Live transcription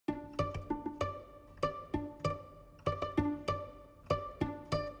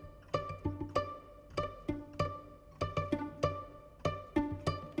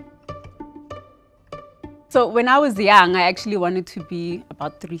So when I was young, I actually wanted to be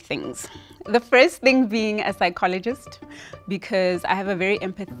about 3 things. The first thing being a psychologist, because I have a very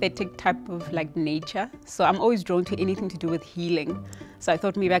empathetic type of nature. So I'm always drawn to anything to do with healing. So I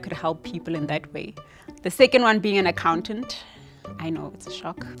thought maybe I could help people in that way. The second one being an accountant. I know, it's a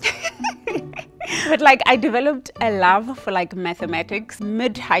shock. But I developed a love for mathematics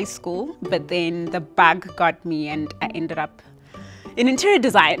mid-high school, but then the bug got me and I ended up in interior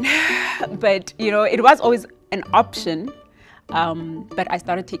design. But it was always an option, but I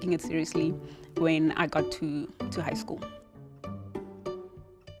started taking it seriously when I got to high school.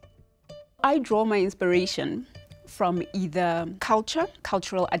 I draw my inspiration from either culture,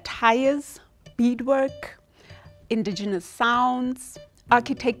 cultural attires, beadwork, indigenous sounds,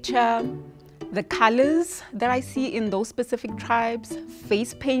 architecture, the colors that I see in those specific tribes,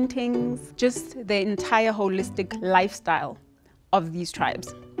 face paintings, just the entire holistic lifestyle of these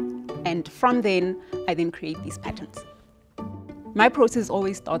tribes. And from then, I then create these patterns. My process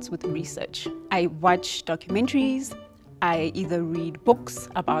always starts with research. I watch documentaries, I either read books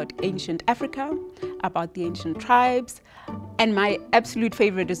about ancient Africa, about the ancient tribes, and my absolute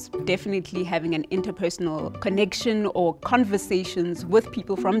favorite is definitely having an interpersonal connection or conversations with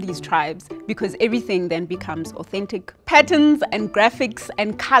people from these tribes, because everything then becomes authentic. Patterns and graphics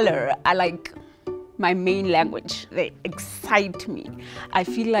and color are my main language. They excite me. I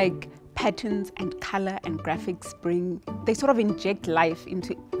feel like patterns and color and graphics they sort of inject life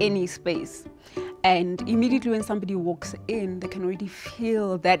into any space. And immediately when somebody walks in, they can already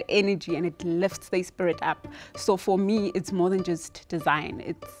feel that energy and it lifts their spirit up. So for me, it's more than just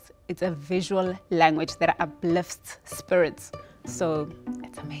design. It's a visual language that uplifts spirits. So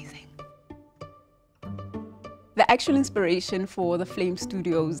it's amazing. The actual inspiration for the Flame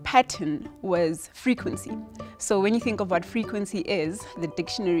Studios pattern was frequency. So when you think of what frequency is, the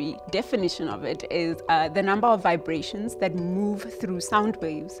dictionary definition of it is the number of vibrations that move through sound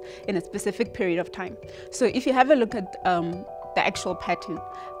waves in a specific period of time. So if you have a look at the actual pattern,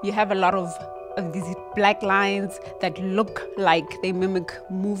 you have a lot of these black lines that look like they mimic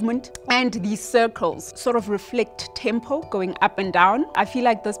movement, and these circles sort of reflect tempo going up and down. I feel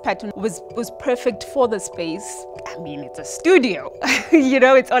like this pattern was perfect for the space. I mean, it's a studio.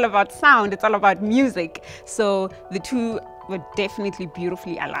 It's all about sound, it's all about music. So the two were definitely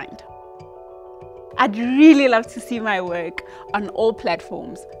beautifully aligned. I'd really love to see my work on all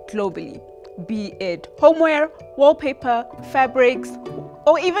platforms globally, be it homeware, wallpaper, fabrics,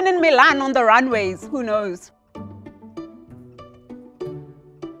 or even in Milan on the runways, who knows?